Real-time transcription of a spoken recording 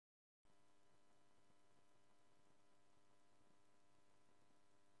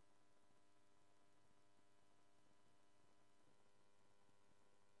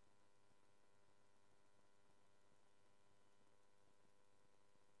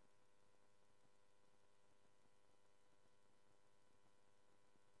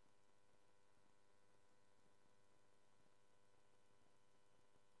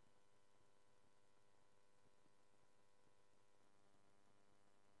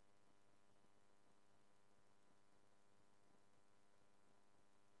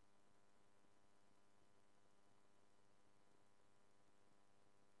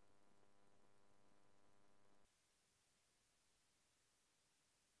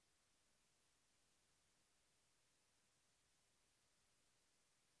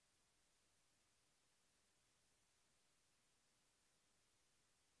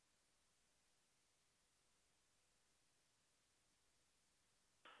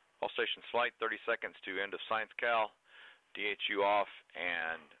stations flight, 30 seconds to end of Science Cal, DHU off,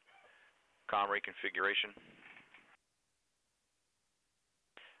 and comm reconfiguration,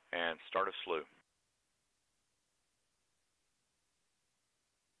 and start of SLU.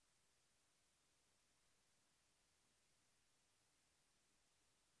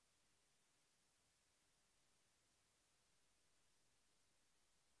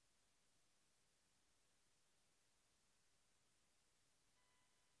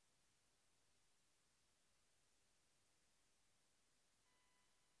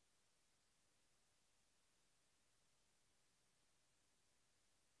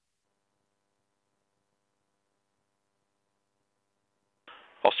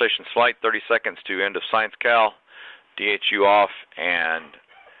 All stations flight, 30 seconds to end of Science Cal, DHU off, and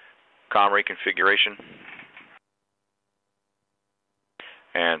comm reconfiguration,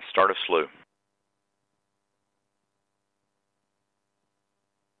 and start of SLU.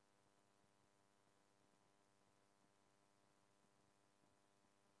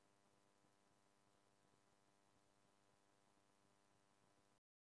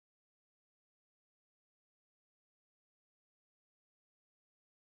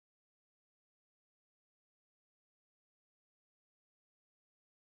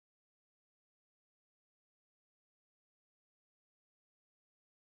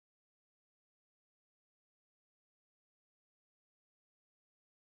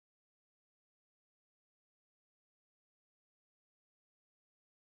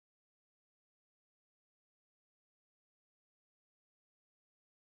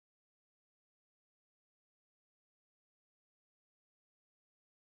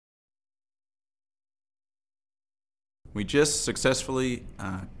 We just successfully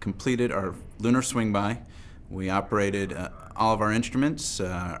completed our lunar swingby. We operated all of our instruments,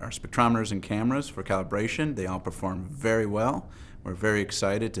 our spectrometers and cameras for calibration. They all performed very well. We're very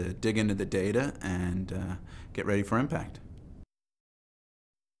excited to dig into the data and get ready for impact.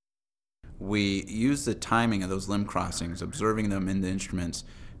 We use the timing of those limb crossings, observing them in the instruments,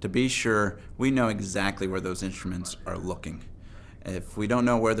 to be sure we know exactly where those instruments are looking. If we don't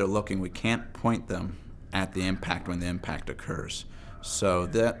know where they're looking, we can't point them at the impact when the impact occurs. So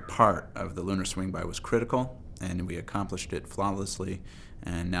that part of the lunar swingby was critical, and we accomplished it flawlessly,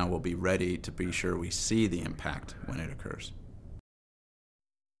 and now we'll be ready to be sure we see the impact when it occurs.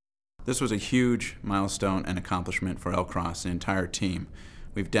 This was a huge milestone and accomplishment for Lcross, the entire team.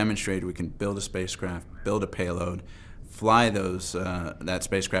 We've demonstrated we can build a spacecraft, build a payload, fly that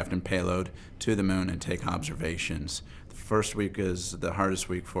spacecraft and payload to the moon and take observations. The first week is the hardest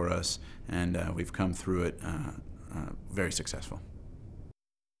week for us, and we've come through it very successful.